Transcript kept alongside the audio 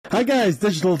Hi guys,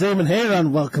 Digital Demon here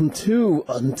and welcome to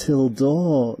Until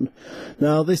Dawn.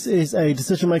 Now this is a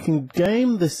decision-making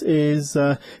game. This is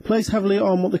plays heavily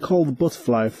on what they call the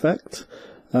butterfly effect.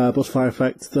 Butterfly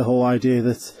effect, the whole idea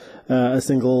that a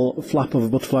single flap of a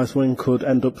butterfly's wing could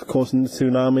end up causing a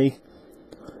tsunami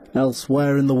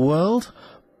elsewhere in the world.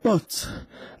 But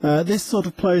this sort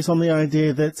of plays on the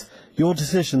idea that your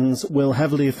decisions will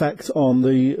heavily affect on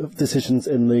the decisions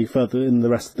in the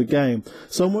rest of the game.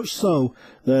 So much so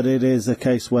that it is a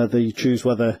case where you choose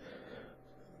whether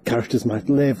characters might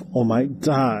live or might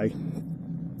die.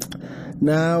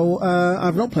 Now,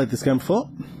 I've not played this game before.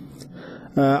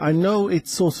 I know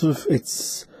it's almost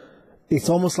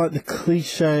like the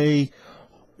cliche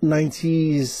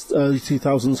 90s, early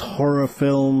 2000s horror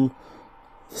film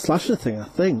slasher thing, I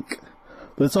think.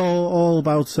 But it's all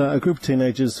about a group of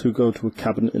teenagers who go to a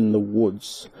cabin in the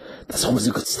woods. That's always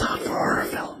a good start for a horror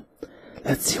film.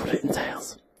 Let's see what it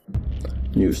entails.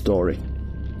 New story.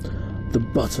 The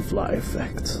butterfly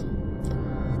effect.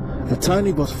 A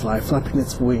tiny butterfly flapping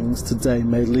its wings today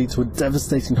may lead to a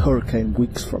devastating hurricane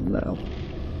weeks from now.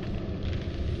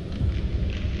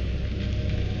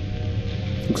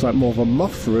 Looks like more of a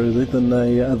moth really than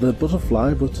the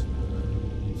butterfly, but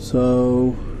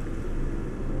so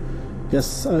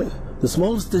yes, the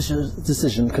smallest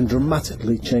decision can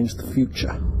dramatically change the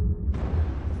future.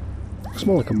 It's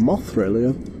more like a moth, really.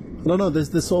 I don't know, there's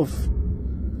this sort of...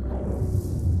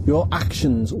 Your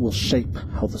actions will shape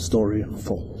how the story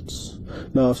unfolds.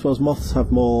 Now, I suppose moths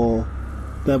have more...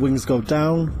 Their wings go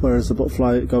down, whereas the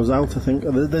butterfly goes out, I think.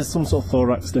 There's some sort of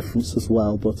thorax difference as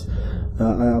well, but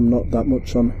I'm not that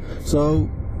much on... So,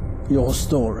 your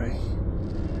story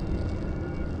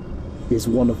is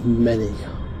one of many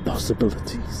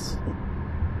possibilities.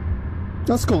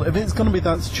 That's cool. If it's going to be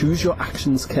that, choose your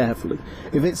actions carefully.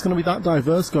 If it's going to be that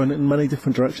diverse, going in many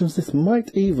different directions, this might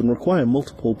even require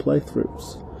multiple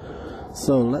playthroughs.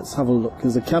 So let's have a look.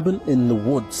 There's a cabin in the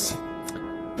woods.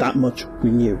 That much we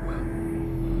knew.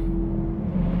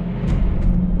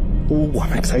 Oh,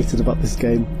 I'm excited about this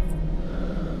game.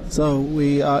 So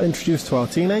we are introduced to our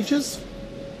teenagers.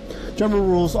 General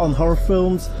rules on horror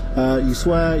films: you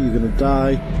swear, you're going to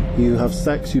die. You have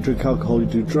sex, you drink alcohol, you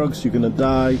do drugs, you're going to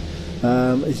die.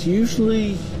 It's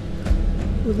usually...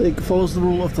 It follows the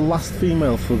rule of the last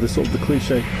female for the sort of the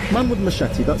cliche. Man with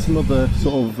machete, that's another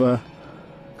sort of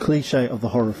cliche of the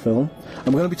horror film.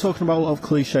 I'm going to be talking about a lot of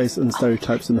cliches and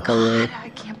stereotypes in horror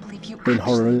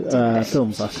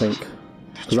films, I think.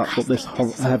 Because that's what this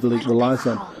heavily relies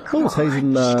on. Oh, it's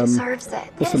Hazen...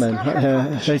 what's her name?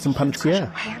 Hazen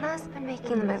Panettiere. Hannah's been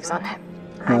making the moves on him.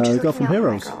 The girl from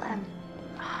Heroes.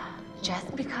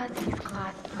 Just because he's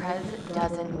class pres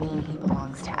doesn't mean he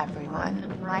belongs to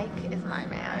everyone. Mike is my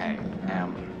man.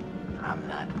 I'm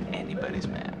not anybody's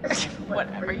man.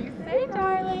 Whatever you say,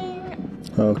 darling.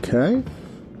 Okay.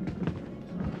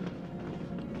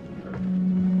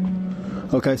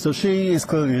 Okay, so she is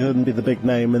clearly going to be the big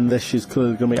name, and this she's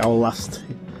clearly going to be our last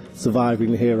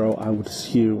surviving hero, I would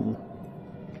assume.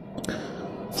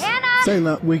 Hannah! Saying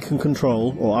that, we can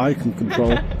control, or I can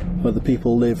control, whether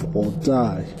people live or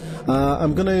die.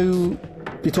 I'm going to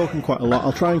be talking quite a lot.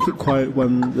 I'll try and keep quiet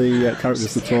when the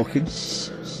characters are talking,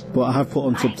 but I have put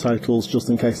on subtitles just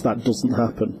in case that doesn't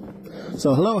happen.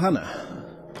 So, hello, Hannah.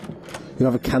 You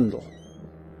have a candle.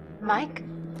 Mike?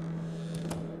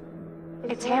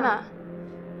 It's Hannah.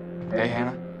 Hey,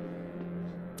 Hannah.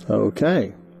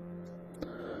 Okay.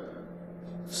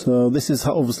 So this is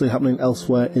obviously happening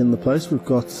elsewhere in the place. We've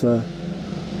got...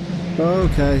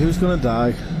 okay, who's going to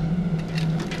die?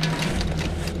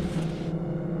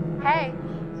 Hey,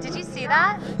 did you see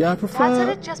that? Yeah, I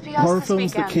prefer just be horror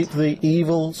films that keep the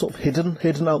evil sort of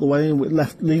hidden out the way, and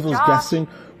leave us guessing,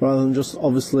 rather than just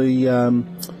obviously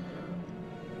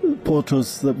put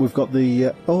us that we've got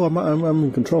the... oh, I'm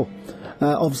in control.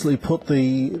 Obviously put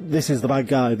the... this is the bad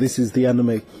guy, this is the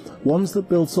enemy. Ones that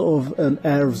build sort of an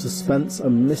air of suspense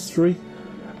and mystery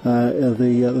are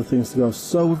the things to go.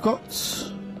 So we've got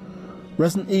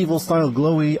Resident Evil style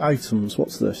glowy items.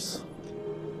 What's this?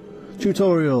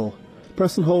 Tutorial.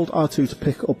 Press and hold R2 to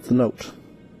pick up the note.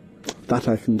 That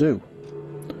I can do.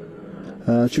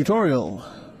 Tutorial.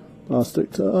 I'll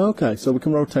stick to... okay, so we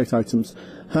can rotate items.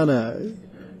 Hannah,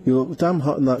 you look damn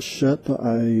hot in that shirt, but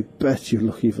I bet you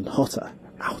look even hotter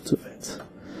out of it.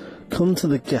 Come to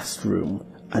the guest room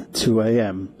at 2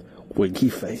 AM. Winky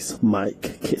face,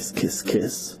 Mike. Kiss, kiss,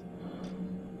 kiss.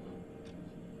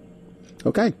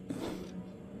 Okay.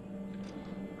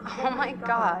 Oh my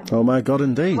god. Oh my god,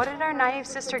 indeed. What did our naive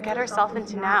sister get herself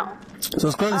into now? So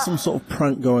there's clearly some sort of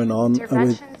prank going on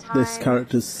with this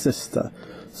character's sister.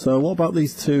 So what about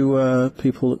these two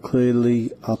people that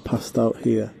clearly are passed out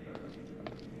here?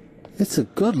 It's a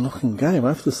good-looking game, I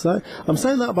have to say. I'm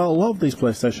saying that about a lot of these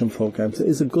PlayStation 4 games. It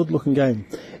is a good-looking game.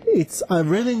 I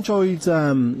really enjoyed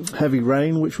Heavy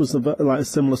Rain, which was like a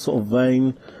similar sort of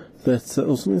vein. That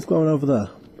something's going over there,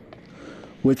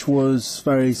 which was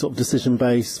very sort of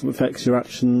decision-based, affects your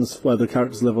actions, whether the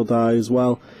characters live or die as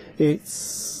well.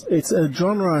 It's a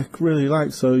genre I really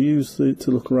like, so I use it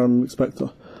to look around and expect.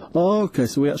 Oh, okay,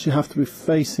 so we actually have to be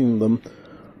facing them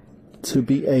to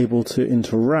be able to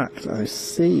interact. I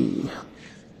see.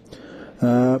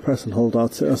 Press and hold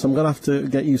R2. So I'm going to have to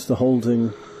get used to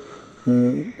holding.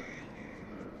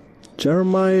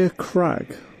 Jeremiah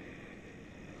Cragg.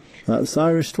 That's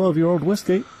Irish 12-year-old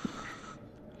whiskey.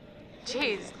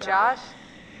 Jeez, Josh.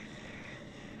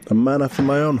 A man after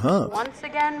my own heart. Once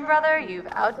again, brother, you've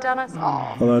outdone us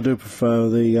all. Although I do prefer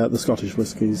the Scottish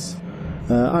whiskies.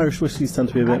 Irish whiskies tend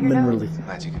to be a bit minerally.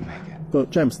 Glad you can make it.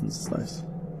 But Jameson's is nice.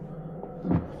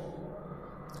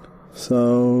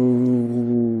 So,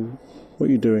 what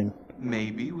are you doing?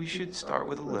 Maybe we should start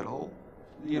with a little,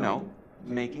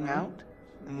 making out,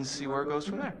 and see where it goes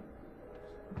from there.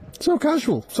 So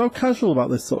casual about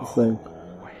this sort of thing.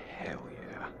 Oh, hell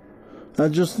yeah.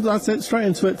 That's it, straight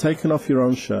into it, taking off your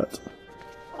own shirt.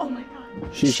 Oh my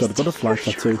god. She's got a butterfly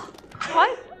tattoo.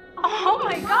 What? Oh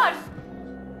my god.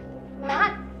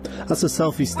 Matt, That's a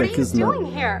selfie stick, isn't it? what are you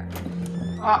doing here?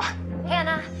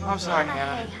 Hannah. I'm sorry,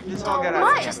 Hannah. This all got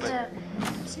What? out of Just hand,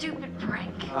 a stupid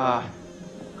prank.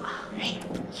 Hey,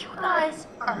 You guys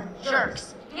are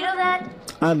jerks. You know that?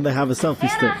 And they have a selfie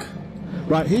stick.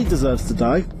 Right, he deserves to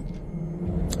die.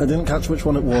 I didn't catch which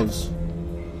one it was.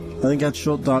 I think he had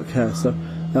short dark hair, so...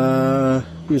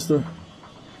 use the...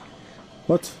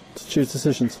 What? To choose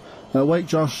decisions. Wait,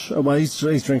 Josh. Well, he's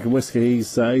drinking whiskey.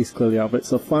 He's clearly out of it,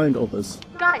 so find others.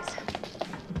 Guys,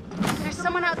 there's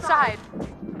someone outside.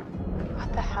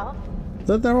 What the hell?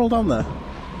 They're all down there.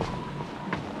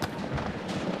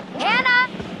 Hannah!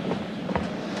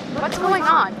 What's going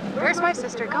on? Where's my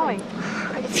sister going?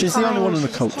 She's the only one in the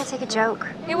coat. Can't take a joke.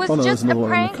 It was Oh, no, just there's a another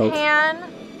one in the prank, coat.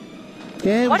 Han.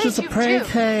 Yeah, it What was just did a you prank, do?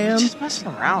 Han. just messing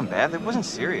around, Beth. It wasn't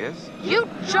serious. You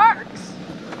jerks!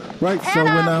 Right, so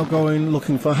Hannah! we're now going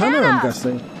looking for Hannah, I'm Hannah!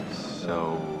 guessing.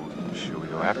 So, should we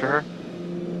go after her?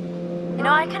 You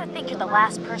know, I kind of think you're the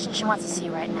last person she wants to see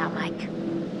right now, Mike.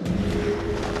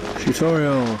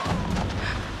 Tutorial.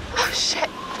 Oh shit.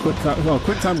 Quick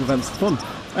time events. Fun.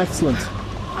 Excellent.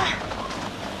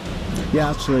 Yeah,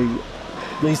 actually,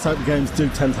 these type of games do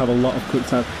tend to have a lot of quick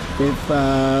time. If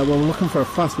we're looking for a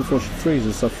fast before she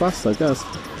freezes, so fast, I guess.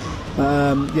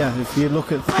 Yeah, if you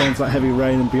look at games like Heavy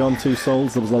Rain and Beyond Two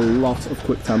Souls, there was a lot of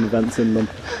quick time events in them.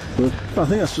 But I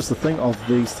think that's just the thing of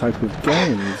these type of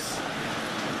games.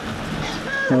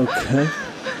 Okay.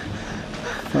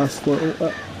 Fast.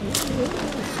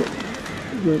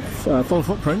 Follow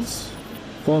footprints.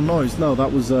 Follow noise. No,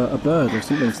 that was a bird or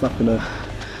something snapping a.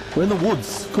 We're in the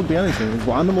woods. Could be anything. There's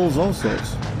animals, all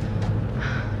sorts.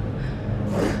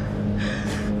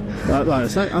 Like I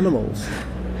say, animals.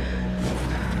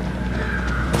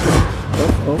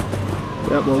 Oh.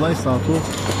 Yeah, well, they startled.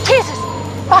 Jesus!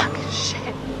 Fuck!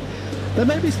 Shit! There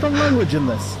may be strong language in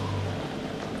this.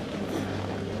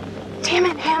 Damn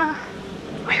it, Hannah!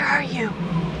 Where are you?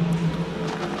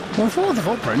 Well, follow the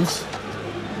footprints.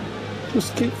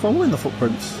 Just keep following the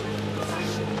footprints.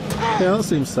 Yeah, that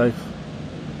seems safe.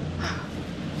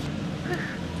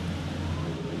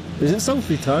 Is it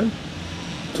selfie time?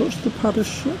 Touch the pad of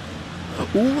shit. Oh,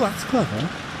 that's clever.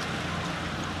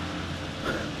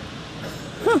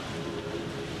 Huh.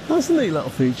 That's a neat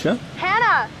little feature.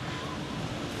 Hannah!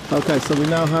 Okay, so we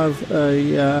now have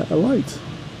a light.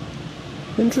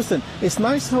 Interesting. It's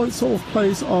nice how it sort of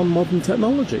plays on modern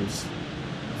technologies.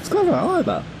 It's clever, I like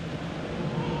that.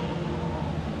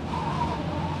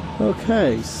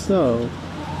 Okay, so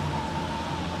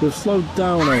we've slowed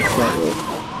down now slightly.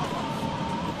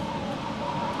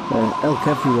 Elk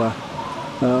everywhere.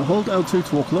 Hold L2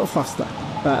 to walk a little faster.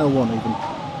 L1 even.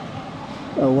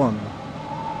 L1.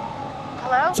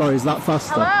 Hello? Sorry, is that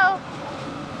faster? Hello?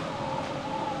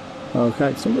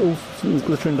 Okay, something's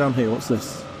glittering down here. What's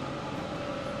this?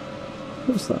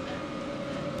 What's that?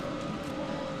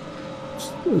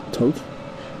 It's a toad.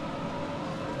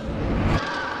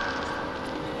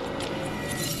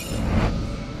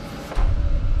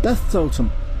 Death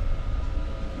totem.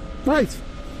 Right.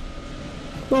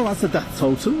 Well, that's a death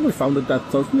totem. We found a death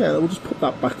totem. Yeah, we'll just put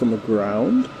that back on the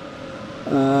ground.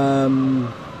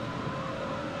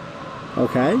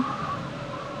 Okay.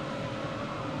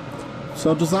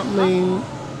 So does that mean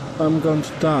I'm going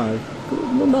to die?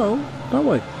 No, don't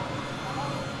we?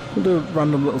 We'll do a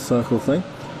random little circle thing.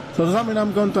 So does that mean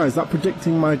I'm going to die? Is that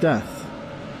predicting my death?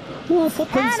 Oh,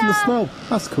 footprints in the snow.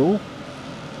 That's cool.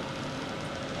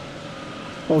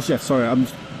 Oh shit, sorry,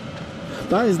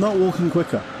 that is not walking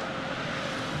quicker.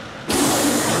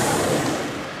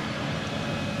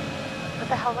 What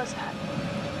the hell was that?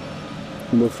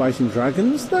 And we're fighting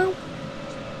dragons now?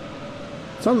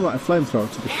 Sounded like a flamethrower,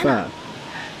 to be fair.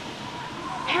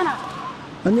 Hannah!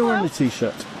 And you're wearing a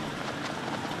t-shirt.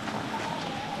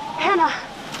 Hannah!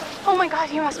 Oh my god,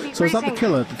 you must be So is that the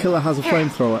killer? The killer has a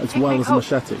flamethrower as well as a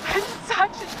machete. I'm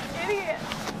such an idiot.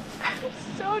 I'm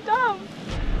so dumb.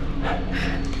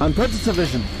 And Predator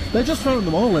Vision. They're just throwing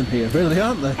them all in here, really,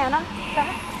 aren't they? Hannah,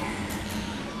 that?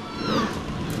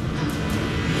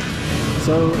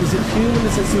 So is it human,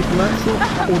 is it supernatural,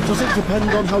 or does it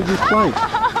depend on how you play?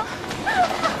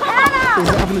 Is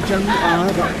it having a general...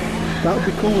 that would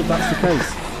be cool if that's the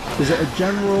case. Is it a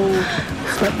general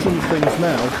spectrum of things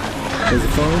now? There's a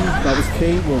phone, that was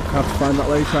key, we'll have to find that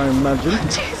later, I imagine.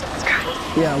 Jesus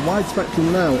Christ. Yeah, a wide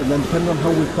spectrum now, and then depending on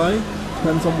how we play,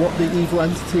 depends on what the evil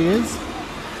entity is.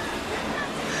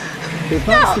 If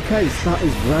that's the case, that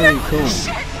is very cool.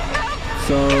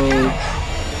 So,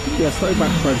 yeah, stay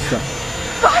back, Predator.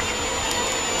 Fuck!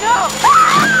 No!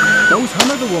 That was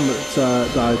Hannah, the one that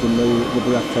died in the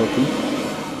black token.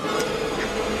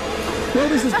 Well,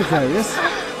 this is precarious.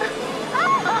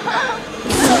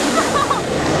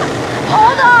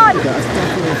 Hold on! Yeah, it's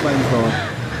definitely a flamethrower.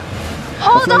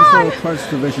 Hold a on! flamethrower,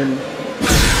 Predator Vision.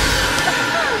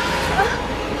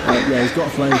 Yeah, he's got a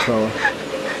flamethrower.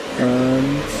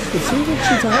 And it seems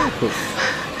actually to help us.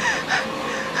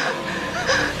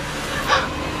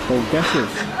 Or get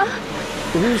us.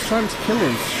 If he was trying to kill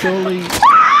us, surely...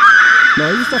 No,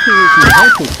 he was definitely reaching to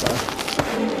help us there.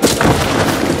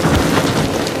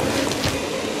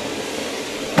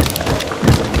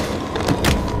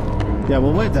 Yeah,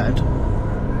 well, we're dead.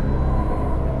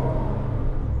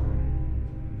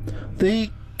 The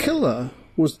killer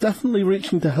was definitely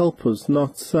reaching to help us,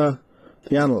 not the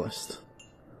analyst.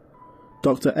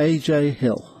 Dr. A.J.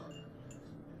 Hill.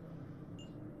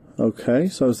 Okay,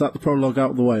 so is that the prologue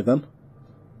out of the way then?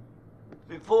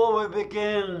 Before we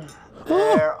begin,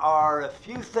 there are a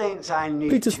few things I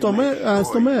need Peter to make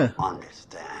sure you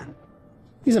understand.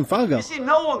 He's in Fargo. You see,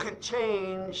 no one can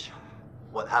change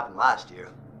what happened last year.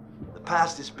 The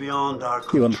past is beyond our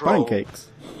control. You want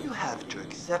pancakes? You have to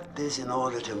accept this in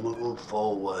order to move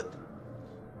forward.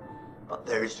 But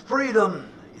there is freedom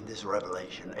in this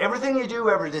revelation. Everything you do,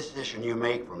 every decision you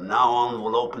make from now on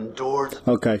will open doors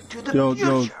to the future.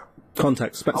 Your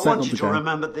context. I want you to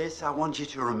remember this. I want you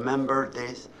to remember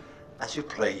this as you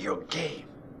play your game.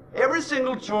 Every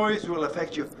single choice will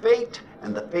affect your fate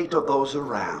and the fate of those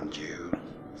around you.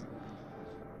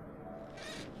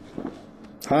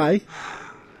 Hi.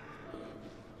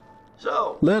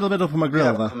 So, little bit up on my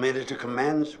grill there. Committed to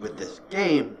commence with this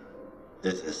game.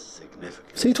 This is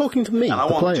significant. Is he talking to me, and I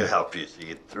the want player? to help you see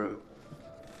it through.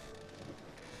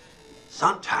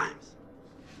 Sometimes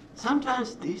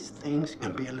these things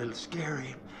can be a little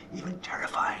scary, even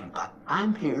terrifying, but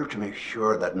I'm here to make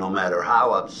sure that no matter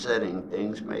how upsetting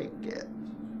things may get,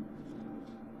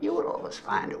 you will always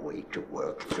find a way to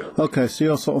work through. Okay, so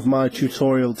you're sort of my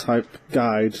tutorial type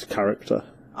guide character.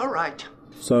 All right.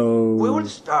 So we will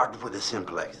start with a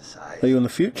simple exercise. Are you in the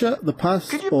future, the past,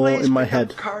 Could you or please in my pick up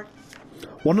head? a card?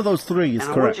 One of those three is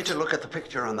and correct. I want you to look at the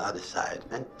picture on the other side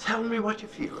and tell me what you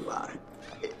feel about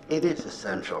it. It is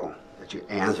essential that you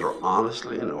answer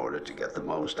honestly in order to get the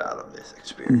most out of this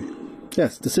experience.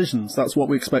 Yes, decisions. That's what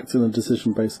we expect in a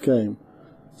decision-based game.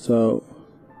 So,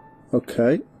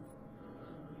 okay.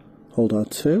 Hold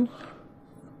R2.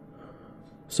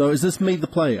 So is this me, the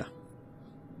player?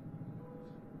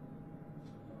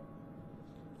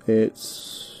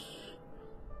 It's...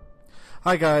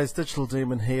 Hi guys, Digital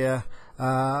Demon here.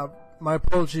 My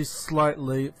apologies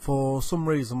slightly. For some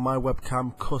reason my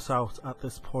webcam cut out at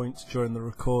this point during the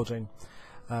recording.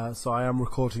 So I am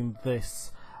recording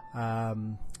this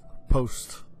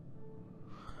post.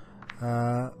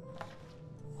 So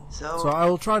I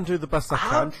will try and do the best I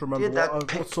can to remember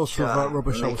what sort of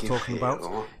rubbish I was talking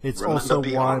about. It's also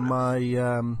why my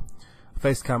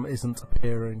facecam isn't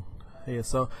appearing here.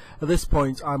 So at this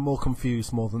point I'm more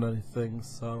confused more than anything.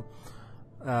 So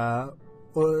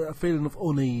a feeling of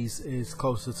unease is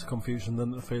closer to confusion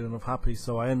than a feeling of happy.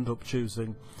 So I end up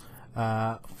choosing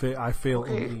I feel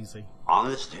uneasy.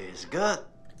 Honesty is good.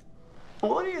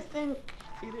 What do you think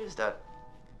it is that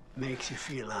makes you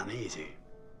feel uneasy?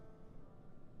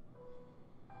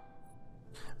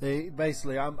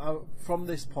 Basically, I'm from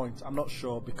this point. I'm not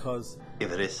sure because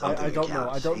if it is something I don't know.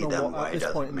 I don't know what at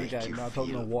this point in the game. I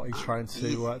don't know what he's trying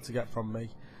to get from me.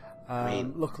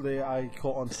 Luckily, I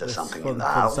caught on to this for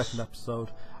the second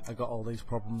episode. I got all these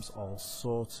problems all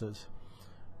sorted,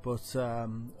 but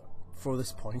for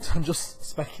this point. I'm just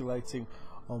speculating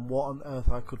on what on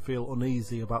earth I could feel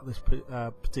uneasy about this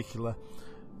particular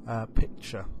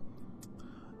picture.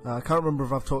 I can't remember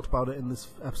if I've talked about it in this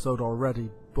episode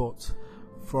already, but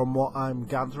from what I'm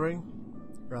gathering,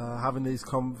 having these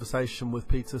conversation with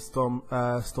Peter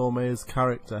Stormare's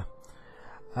character,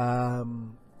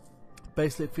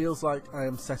 basically it feels like I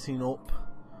am setting up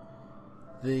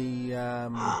the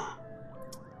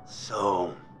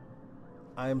so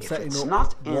I am if setting it's up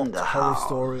not in what the horror house,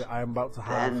 story I am about to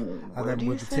have, then and where then do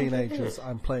you with the think it teenagers is?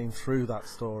 I'm playing through that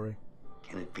story.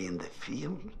 Can it be in the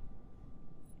field?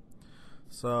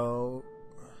 So,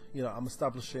 you know, I'm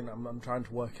establishing, I'm trying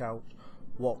to work out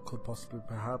what could possibly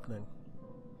be happening.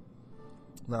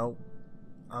 Now,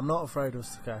 I'm not afraid of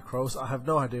scarecrows. I have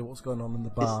no idea what's going on in the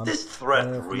barn. Is this threat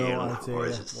I have real, no idea or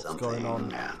is it what's something going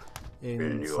on in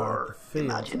inside your the field.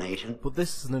 imagination? But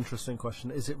this is an interesting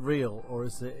question. Is it real, or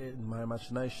is it in my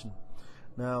imagination?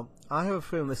 Now, I have a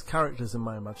feeling this character's in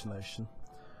my imagination,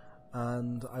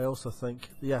 and I also think,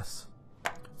 yes,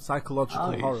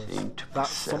 psychological You horrors. seem to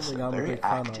That's possess something a I'm a very big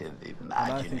fan of, active and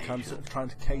I think I'm sort of trying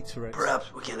to cater it.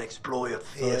 Perhaps we can explore your So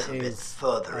fears it a bit is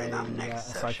further in our a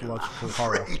next session. psychological I'm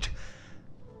horror. afraid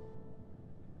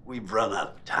we've run out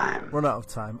of time. Run out of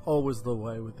time. Always the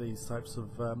way with these types of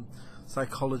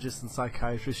psychologists and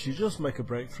psychiatrists. You just make a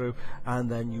breakthrough and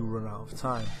then you run out of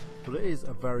time. But it is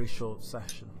a very short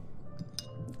session.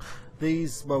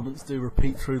 These moments do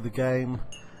repeat through the game.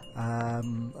 At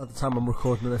the time I'm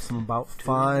recording this, I'm about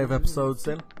 5 episodes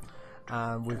in,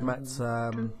 and we've met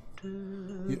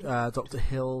Dr.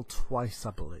 Hill twice,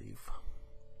 I believe,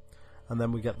 and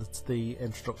then we get the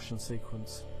introduction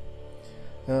sequence.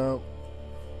 Now,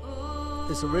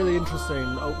 it's a really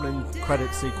interesting opening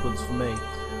credit sequence for me.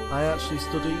 I actually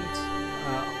studied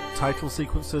title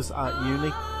sequences at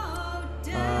uni.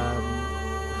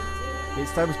 It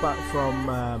stems back from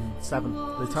 7.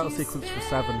 The title sequence for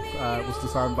 7 was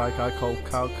designed by a guy called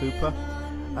Carl Cooper,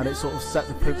 and it sort of set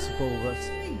the principle that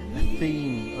a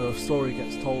theme or a story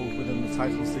gets told within the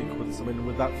title sequence. I mean,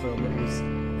 with that film it was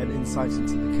an insight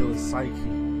into the killer's psyche,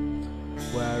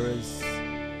 whereas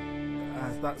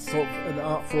that's sort of an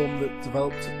art form that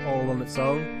developed all on its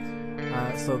own.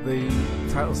 So the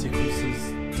title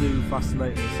sequences do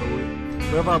fascinate me. So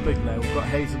we have our big name. We've got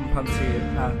Hayden Panettiere.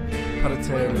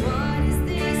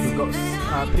 We've got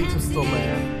Peter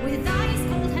Stormare.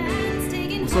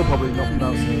 I'm still probably not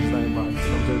pronouncing his name right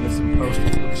because I'm doing this in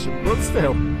post-production, but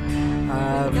still.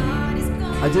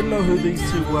 I didn't know who these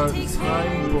two were at the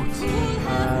time, but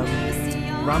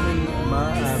Rami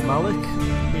Malek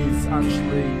is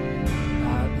actually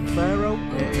the Pharaoh in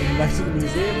Night at the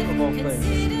Museum, of all things.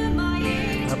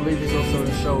 I believe he's also in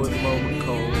a show at the moment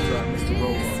called Mr.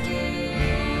 Robot.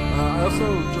 I also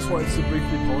just wanted to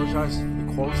briefly apologise for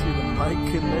the quality of the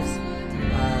mic in this.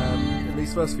 In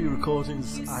these first few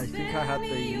recordings, I think I had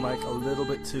the mic a little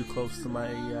bit too close to my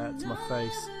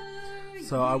face.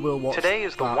 So I will watch. Today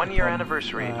is the one-year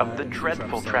anniversary of the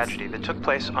dreadful tragedy that took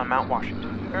place on Mount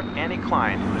Washington. Annie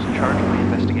Klein, who was in charge of the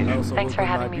investigation. Thanks for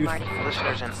having me, Marty.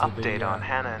 Listeners, an update on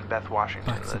Hannah and Beth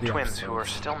Washington, the twins who are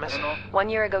still missing. 1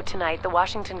 year ago tonight, the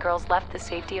Washington girls left the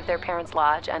safety of their parents'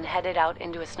 lodge and headed out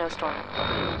into a snowstorm.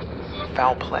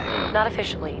 Foul play. Not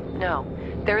officially, no.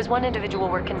 There is one individual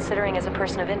we're considering as a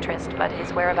person of interest, but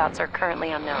his whereabouts are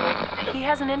currently unknown. He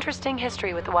has an interesting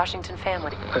history with the Washington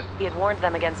family. He had warned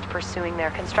them against pursuing their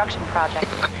construction project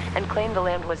and claimed the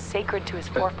land was sacred to his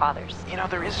forefathers. You know,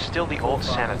 there is still the old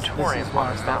sanatorium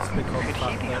on the mountain. Could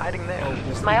he be hiding there?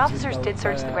 My officers did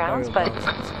search the grounds, but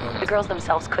the girls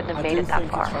themselves couldn't have made it that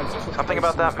far. Something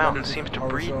about that mountain seems to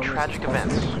breed tragic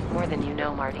events. More than you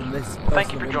know, Marty.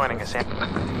 Thank you for joining us,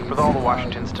 Annie. With all the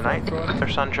Washingtons tonight, their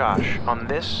son Josh, on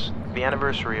this, the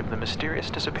anniversary of the mysterious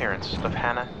disappearance of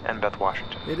Hannah and Beth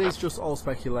Washington. It is just all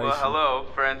speculation. Well, hello,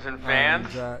 friends and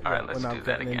fans. And, All right, let's we're now do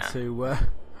that getting again. into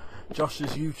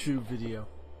Josh's YouTube video.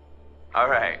 All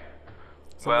right.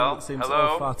 Something Well, that seems all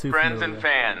hello, far too friends familiar. and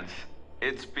fans.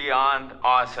 It's beyond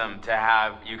awesome to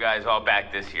have you guys all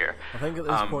back this year. I think at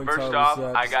this point First I was, off,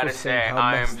 I gotta discussing say how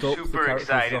I am messed up the super character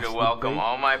excited Josh to would welcome be.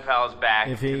 all my pals back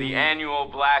If to he- the annual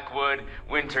Blackwood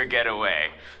Winter Getaway.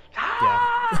 Yeah.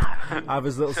 I have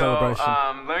his little celebration.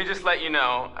 Let me just let you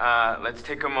know, let's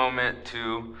take a moment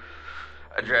to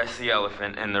address the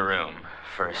elephant in the room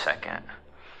for a second.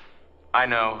 I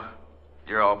know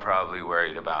you're all probably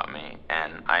worried about me,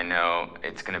 and I know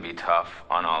it's gonna be tough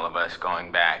on all of us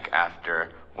going back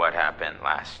after what happened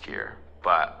last year,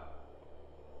 but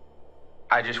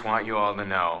I just want you all to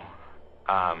know,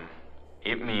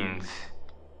 it means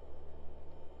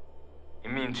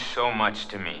so much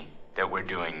to me that we're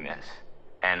doing this,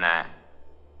 and that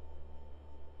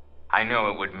I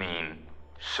know it would mean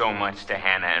so much to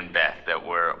Hannah and Beth that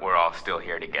we're all still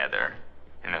here together.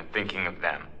 And I'm thinking of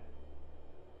them.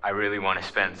 I really want to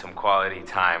spend some quality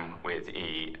time with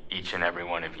each and every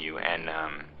one of you and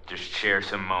just share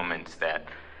some moments that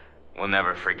we'll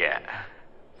never forget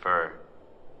for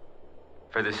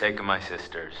the sake of my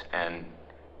sisters and,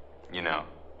 you know.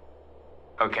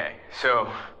 Okay, so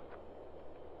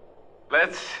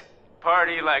let's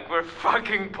party like we're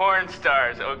fucking porn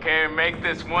stars, okay? Make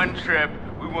this one trip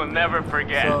we will never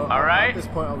forget, So, alright? At this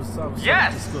point I was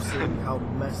Yes! discussing how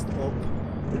messed up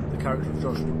the character of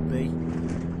Josh would be.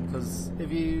 Because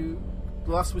the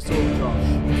last we saw of Josh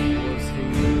was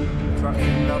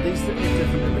now these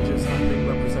different images have been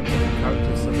representing the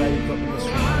characters, so they've got the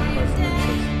mystery man present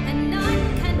interest.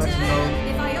 Let's know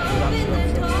that actually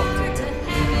have to talk to him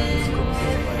and discuss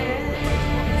his player based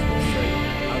on this we'll see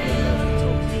how the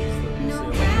tokens that we see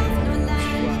along the line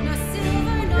as well.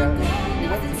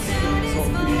 Yeah, we want to see sort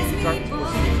of the character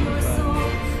was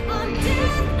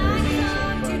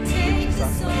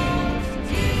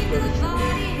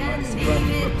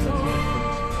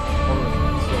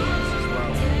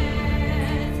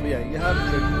yeah, you had a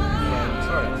drink with your friends.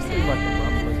 Sorry, I seem like I'm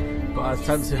rambling, but I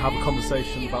tend to have a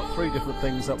conversation about 3 different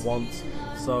things at once.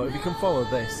 So if you can follow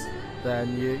this,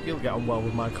 then you'll get on well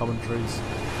with my commentaries.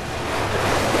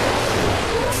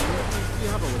 You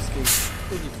have a whiskey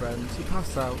with your friends, you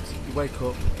pass out, you wake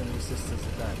up, and your sisters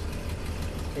are dead.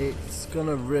 It's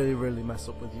gonna really, really mess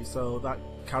up with you. So that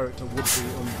character would be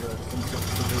under some sort of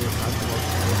severe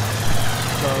psychological.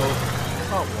 So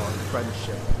part 1,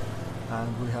 friendship. And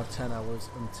we have 10 hours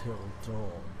until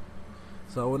dawn.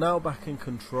 So we're now back in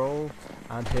control,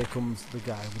 and here comes the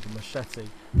guy with the machete.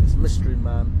 It's a mystery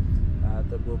man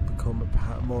that will become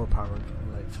more apparent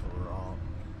later on.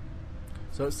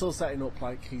 So it's still setting up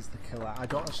like he's the killer. I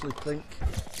don't actually think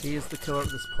he is the killer at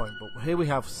this point, but here we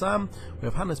have Sam, we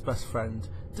have Hannah's best friend,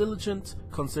 diligent,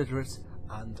 considerate,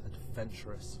 and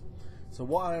adventurous. So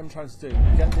what I am trying to do,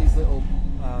 you get these little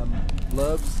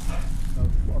blurbs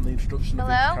on the introduction of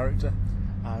each character,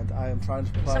 and I am trying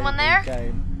to play the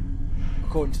game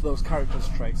according to those characters'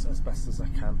 traits as best as I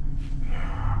can.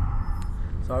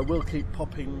 So I will keep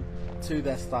popping to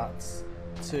their stats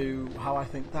to how I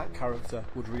think that character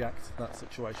would react in that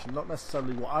situation. Not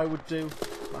necessarily what I would do,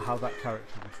 but how that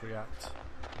character would react.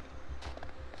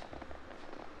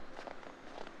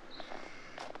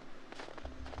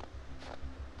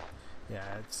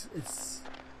 Yeah, it's.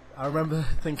 I remember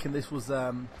thinking this was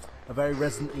a very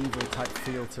Resident Evil type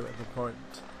feel to it at the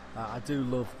point. I do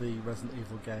love the Resident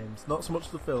Evil games. Not so much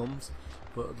the films,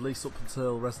 but at least up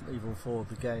until Resident Evil 4,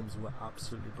 the games were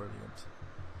absolutely brilliant.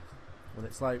 And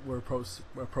it's like we're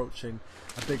approaching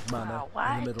a big manor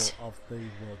in the middle of the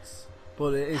woods.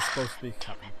 But it is supposed to be a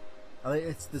cabin. I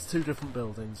think there's 2 different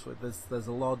buildings. There's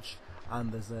a lodge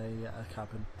and there's a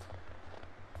cabin.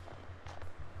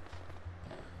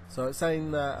 So it's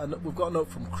saying we've got a note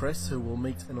from Chris, who we'll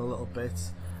meet in a little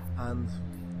bit, and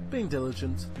being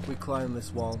diligent, we climb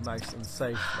this wall nice and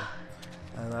safely.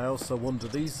 And I also wonder,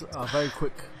 these are very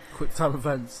quick time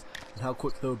events, and how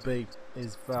quick they would be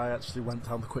is if I actually went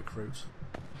down the quick route.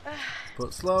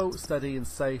 But slow, steady and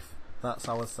safe, that's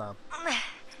our Sam.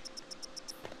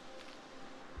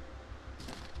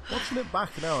 Watching it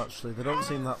back now actually, they don't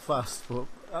seem that fast, but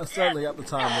certainly at the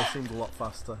time they seemed a lot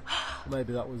faster.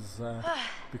 Maybe that was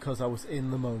because I was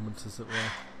in the moment, as it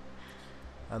were.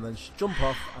 And then jump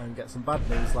off and get some bad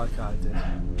news like I did.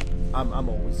 I'm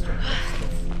always jumping off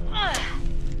stuff.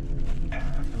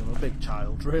 I'm a big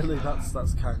child, really.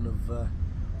 That's kind of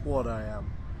what I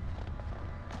am.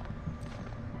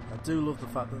 I do love the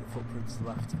fact that the footprints are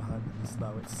left behind in the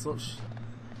snow. It's such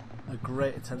a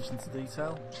great attention to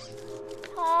detail.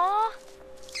 Aww.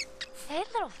 Hey,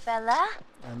 little fella.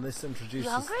 And this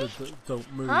introduces the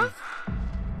don't move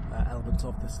element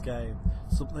of this game.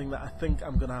 Something that I think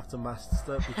I'm going to have to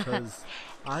master, because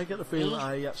I get the feeling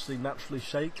I actually naturally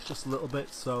shake just a little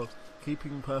bit, so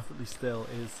keeping perfectly still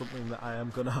is something that I am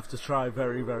going to have to try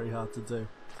very, very hard to do.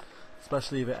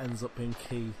 Especially if it ends up being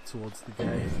key towards the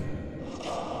game.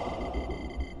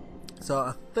 So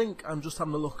I think I'm just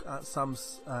having a look at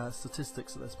Sam's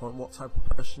statistics at this point, what type of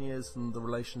person she is and the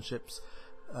relationships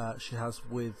she has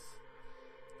with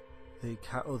the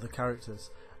other characters.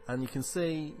 And you can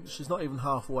see she's not even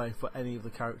halfway for any of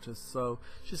the characters, so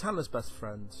she's Hannah's best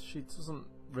friend. She doesn't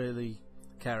really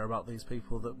care about these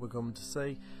people that we're going to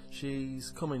see. She's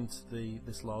coming to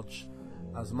this lodge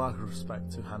as a mark of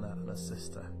respect to Hannah and her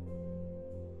sister.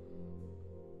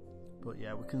 But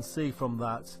yeah, we can see from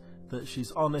that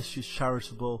she's honest, she's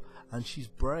charitable, and she's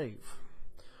brave.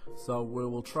 So we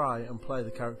will try and play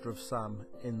the character of Sam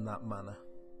in that manner.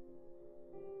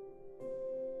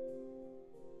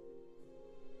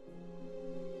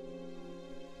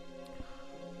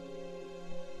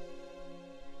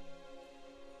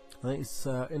 I think it's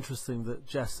interesting that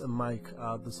Jess and Mike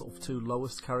are the sort of two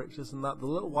lowest characters in that. The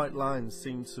little white lines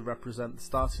seem to represent the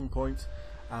starting point,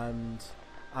 and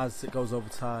as it goes over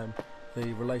time,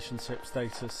 the relationship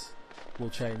status will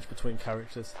change between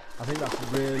characters. I think that's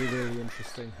really, really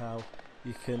interesting how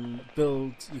you can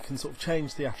sort of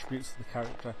change the attributes of the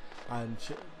character and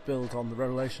build on the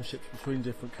relationships between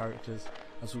different characters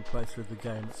as we play through the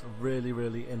game. It's a really,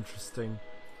 really interesting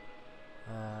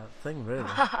thing, really.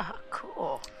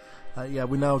 Cool. Yeah,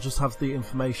 we now just have the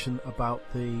information about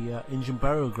the Indian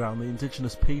burial ground, the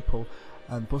indigenous people,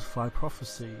 and butterfly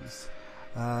prophecies.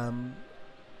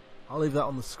 I'll leave that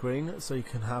on the screen so you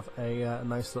can have a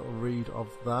nice little read of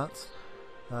that.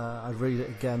 I'd read it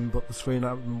again, but the screen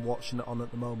I'm watching it on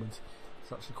at the moment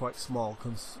is actually quite small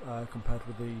compared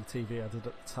with the TV I did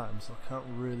at the time, so I can't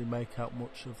really make out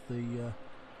much of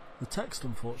the text,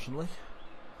 unfortunately.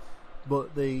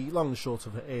 But the long and short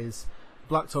of it is,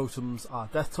 black totems are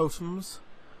death totems,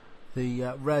 the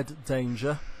red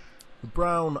danger, the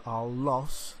brown are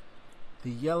loss, the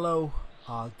yellow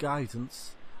are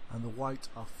guidance, and the white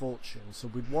are fortune. So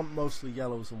we'd want mostly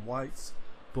yellows and whites,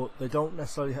 but they don't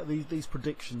necessarily have these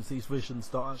predictions, these visions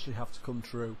don't actually have to come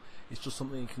true. It's just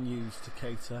something you can use to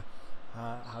cater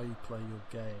how you play your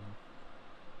game.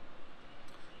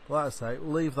 Well, like I say,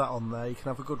 we'll leave that on there. You can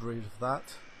have a good read of that.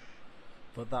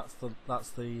 But that's the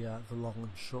long and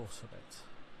short of it.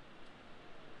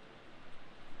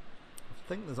 I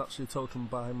think there's actually a totem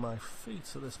behind my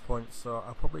feet at this point, so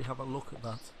I'll probably have a look at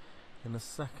that in a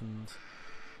second.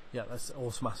 Yeah, that's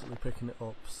automatically picking it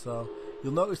up. So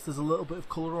you'll notice there's a little bit of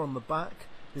colour on the back.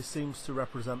 This seems to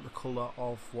represent the colour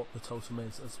of what the totem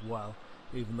is as well,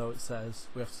 even though it says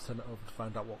we have to turn it over to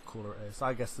find out what colour it is.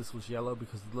 I guess this was yellow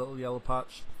because of the little yellow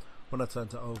patch. When I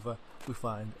turned it over, we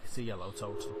find it's a yellow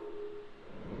totem.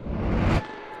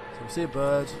 So we see a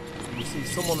bird, and we see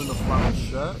someone in a flannel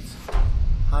shirt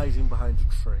hiding behind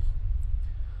a tree.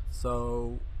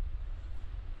 So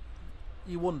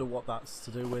you wonder what that's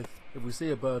to do with. If we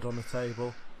see a bird on a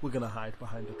table, we're going to hide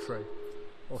behind a tree.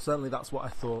 Or certainly that's what I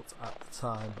thought at the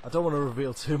time. I don't want to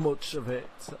reveal too much of it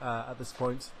at this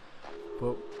point,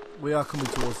 but we are coming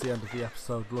towards the end of the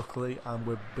episode, luckily, and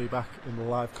we'll be back in the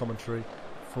live commentary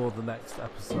for the next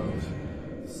episode.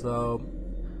 So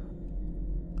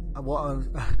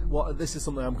this is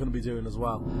something I'm going to be doing as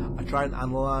well. I try and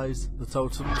analyse the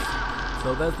totems.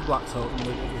 So there's the black totem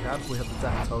we had the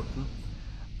death totem,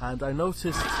 and I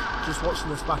noticed just watching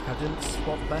this back I didn't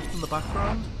spot Beth in the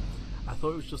background. I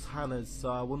thought it was just Hannah's, so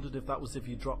I wondered if that was if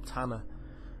you dropped Hannah.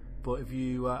 But if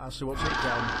you actually watch it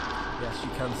again, yes, you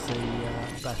can see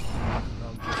Beth in the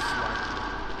background just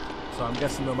slightly. So I'm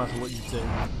guessing no matter what you do,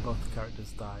 both the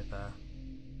characters die there.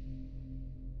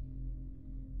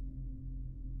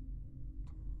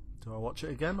 Do I watch it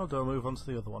again, or do I move on to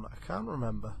the other one? I can't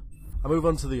remember. I move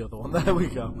on to the other one. There we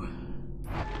go.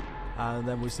 And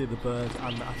then we see the bird,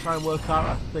 and I try and work out,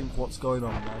 I think, what's going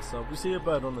on there. So we see a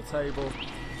bird on the table.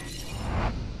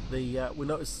 We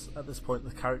notice at this point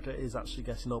the character is actually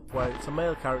getting up. Where it's a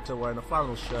male character wearing a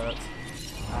flannel shirt.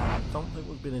 I don't think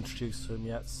we've been introduced to him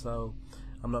yet, so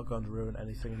I'm not going to ruin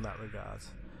anything in that regard.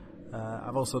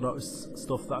 I've also noticed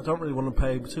stuff that I don't really want to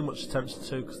pay too much attention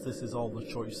to, because this is all the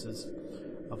choices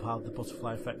of how the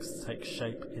butterfly effects take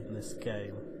shape in this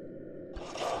game.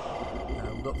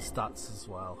 We've got the stats as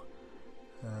well.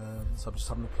 So I'm just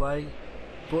having to play.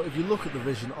 But if you look at the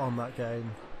vision on that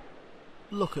game,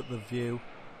 look at the view,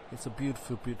 it's a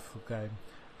beautiful, beautiful game.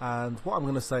 And what I'm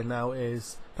going to say now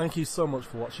is, thank you so much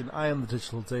for watching. I am the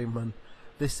Digital Demon.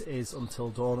 This is Until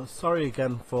Dawn. Sorry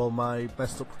again for my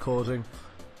messed up recording,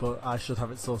 but I should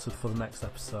have it sorted for the next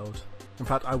episode. In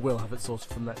fact, I will have it sorted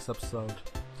for the next episode.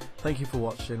 Thank you for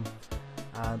watching,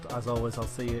 and as always, I'll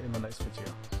see you in the next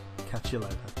video. Catch you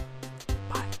later.